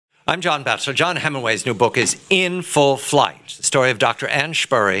I'm John Batchelor. John Heminway's new book is In Full Flight, the story of Dr. Anne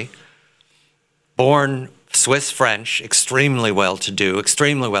Spurry, born Swiss-French, extremely well-to-do,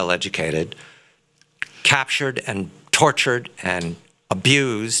 extremely well-educated, captured and tortured and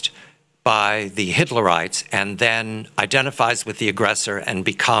abused by the Hitlerites, and then identifies with the aggressor and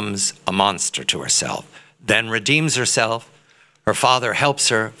becomes a monster to herself, then redeems herself. Her father helps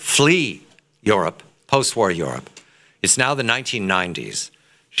her flee Europe, post-war Europe. It's now the 1990s.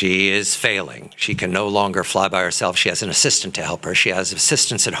 She is failing. She can no longer fly by herself. She has an assistant to help her. She has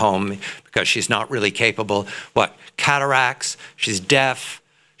assistants at home because she's not really capable. What? Cataracts. She's deaf.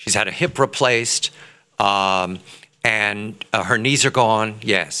 She's had a hip replaced. And her knees are gone.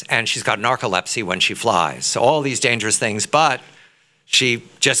 Yes. And she's got narcolepsy when she flies. So all these dangerous things. But she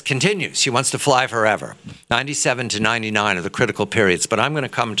just continues. She wants to fly forever. 97 to 99 are the critical periods. But I'm going to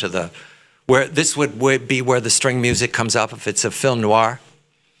come to the where this would be where the string music comes up if it's a film noir.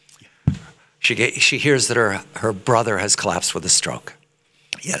 She hears that her brother has collapsed with a stroke.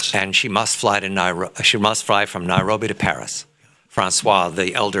 Yes. And she must fly to she must fly from Nairobi to Paris. Francois,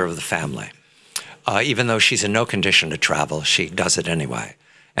 the elder of the family. Even though she's in no condition to travel, she does it anyway.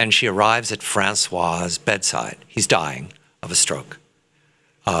 And she arrives at Francois's bedside. He's dying of a stroke.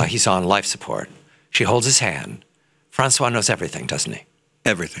 He's on life support. She holds his hand. Francois knows everything, doesn't he?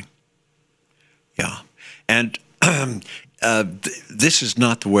 Everything. Yeah. And this is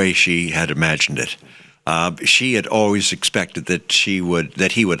not the way she had imagined it. She had always expected that he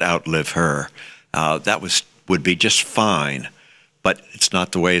would outlive her. That would be just fine, but it's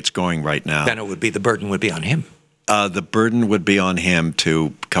not the way it's going right now. Then the burden would be on him. The burden would be on him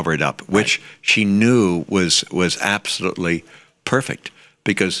to cover it up, which she knew was absolutely perfect,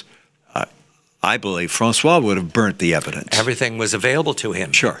 because I believe Francois would have burnt the evidence. Everything was available to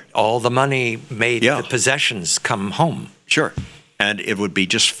him. Sure. All the money made the possessions come home. Sure. And it would be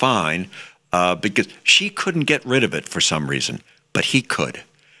just fine because she couldn't get rid of it for some reason, but he could.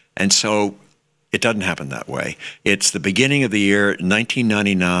 And so it doesn't happen that way. It's the beginning of the year,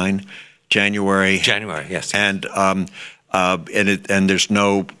 1999, January. January, yes. And there's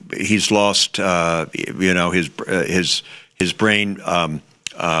no, he's lost, you know, his brain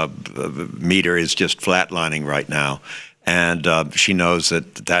meter is just flatlining right now. And she knows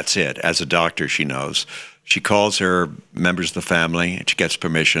that that's it. As a doctor, she knows. She calls her members of the family, and she gets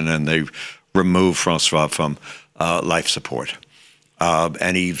permission, and they remove Francois from life support.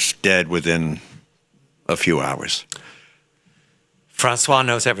 And he's dead within a few hours. Francois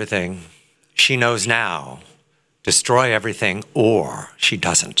knows everything. She knows now. Destroy everything, or she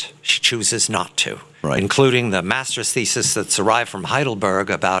doesn't. She chooses not to. Right. Including the master's thesis that's arrived from Heidelberg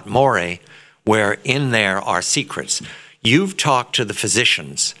about Maury, where in there are secrets. You've talked to the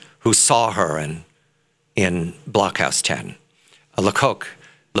physicians who saw her in Blockhouse 10. Lecoq,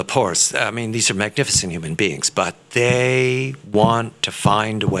 Laporce, I mean, these are magnificent human beings, but they want to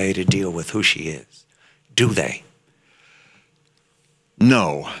find a way to deal with who she is. Do they?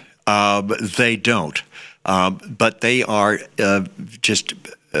 No, they don't. But they are just,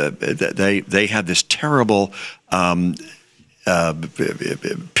 they have this terrible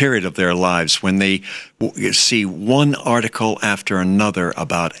period of their lives when they see one article after another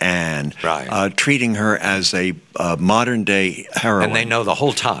about Anne, treating her as a modern-day heroine. And they know the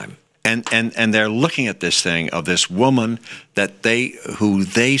whole time. And they're looking at this thing of this woman that who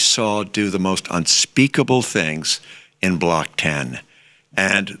they saw do the most unspeakable things in Block 10,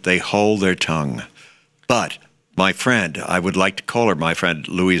 and they hold their tongue. But my friend, I would like to call her my friend,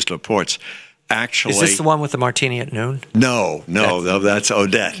 Louise Laporte. Actually, is this the one with the martini at noon? No, that's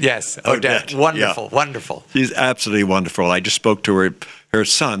Odette. Yes, Odette. Wonderful, yeah. Wonderful. She's absolutely wonderful. I just spoke to her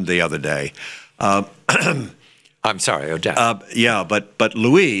son the other day. I'm sorry, Odette. Yeah, but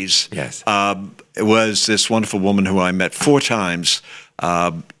Louise was this wonderful woman who I met 4 times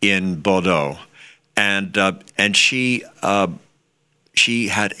in Bordeaux, and she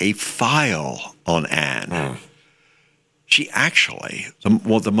had a file on Anne. She actually,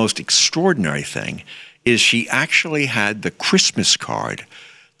 the most extraordinary thing is she actually had the Christmas card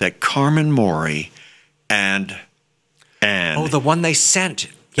that Carmen Maury and Anne... Oh, the one they sent.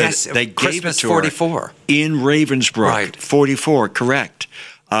 Yes, they gave Christmas it to 44. Her in Ravensbrück, right. 44, correct.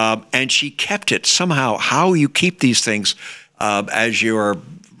 And she kept it somehow. How you keep these things as you're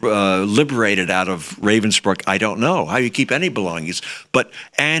liberated out of Ravensbrück, I don't know how you keep any belongings. But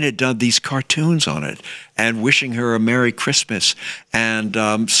Anne had done these cartoons on it and wishing her a Merry Christmas and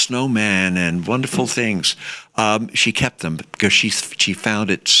snowman and wonderful things. She kept them because she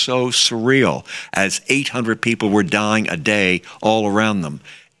found it so surreal as 800 people were dying a day all around them.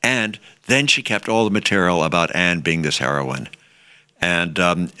 And then she kept all the material about Anne being this heroine.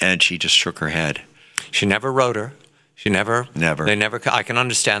 And she just shook her head. She never wrote her. She never. Never. They never. I can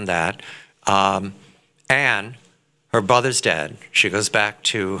understand that. And her brother's dead. She goes back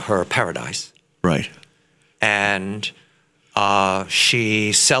to her paradise. Right. And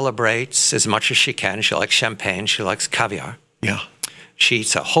she celebrates as much as she can. She likes champagne. She likes caviar. Yeah. She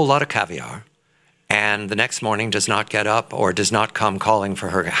eats a whole lot of caviar. And the next morning does not get up or does not come calling for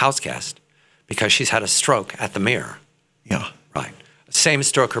her house guest because she's had a stroke at the mirror. Yeah. Right. Same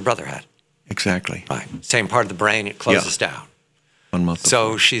stroke her brother had. Exactly. Right. Same part of the brain, it closes down. 1 month So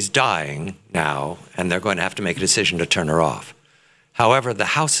before. she's dying now, and they're going to have to make a decision to turn her off. However, the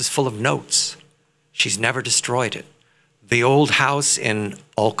house is full of notes. She's never destroyed it. The old house in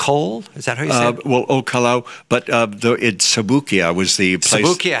Olcol, is that how you say it? Well, Okalo, but Sabukia was the place.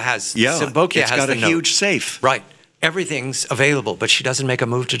 Sabukia has, Yeah, Sabukia it's has got the a note. huge safe. Right. Everything's available, but she doesn't make a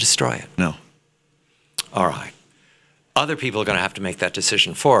move to destroy it. No. All right. Other people are going to have to make that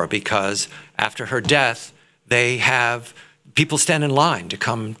decision for her because after her death, they have people stand in line to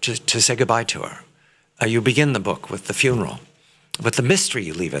come to say goodbye to her. You begin the book with the funeral, with the mystery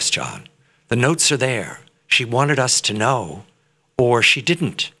you leave us, John. The notes are there. She wanted us to know, or she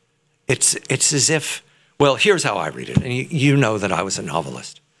didn't. It's as if, well, here's how I read it, and you know that I was a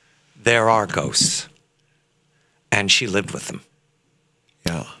novelist. There are ghosts, and she lived with them.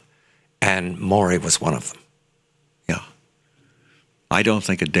 Yeah. And Maury was one of them. Yeah. I don't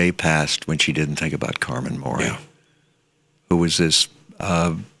think a day passed when she didn't think about Carmen Maury, Yeah. who was this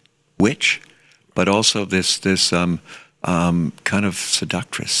witch, but also this kind of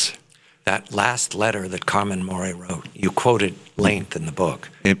seductress. That last letter that Carmen Maury wrote, you quoted length in the book.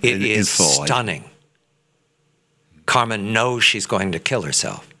 It is full. stunning. Carmen knows she's going to kill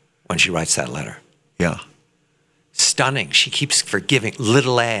herself when she writes that letter. Yeah. Stunning. She keeps forgiving.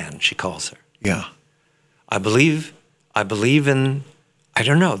 Little Anne, she calls her. Yeah. I believe in, I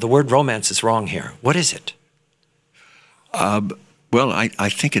don't know, the word romance is wrong here. What is it? Well, I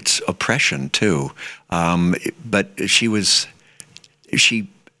think it's oppression too. But she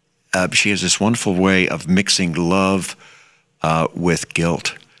has this wonderful way of mixing love with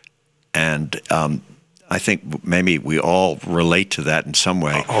guilt, and I think maybe we all relate to that in some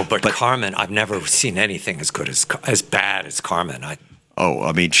way. But Carmen, I've never seen anything as good as bad as Carmen.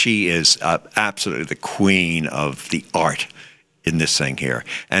 I mean, she is absolutely the queen of the art in this thing here,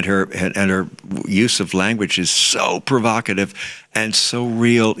 and her use of language is so provocative and so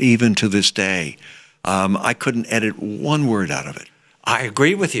real, even to this day. I couldn't edit one word out of it. I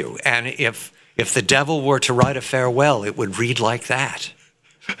agree with you. And if the devil were to write a farewell, it would read like that.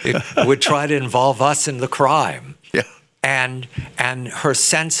 It would try to involve us in the crime. Yeah. And her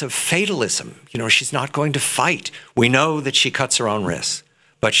sense of fatalism, she's not going to fight. We know that she cuts her own wrists,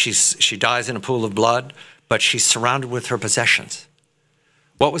 but she dies in a pool of blood, but she's surrounded with her possessions.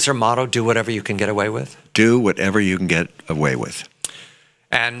 What was her motto? Do whatever you can get away with? Do whatever you can get away with.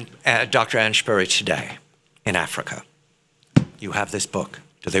 And Dr. Anne Spurry today in Africa, you have this book.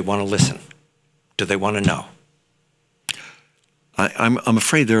 Do they want to listen? Do they want to know? I'm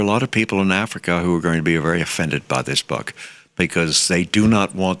afraid there are a lot of people in Africa who are going to be very offended by this book because they do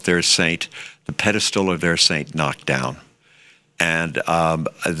not want their saint, the pedestal of their saint, knocked down. And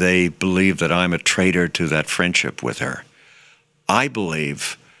they believe that I'm a traitor to that friendship with her. I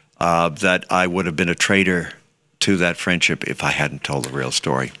believe that I would have been a traitor to that friendship if I hadn't told the real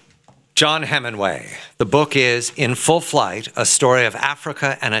story. John Heminway. The book is In Full Flight, A Story of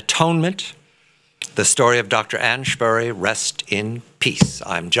Africa and Atonement. The story of Dr. Anne Spurry, rest in peace.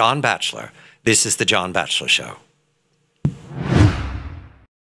 I'm John Batchelor. This is The John Batchelor Show.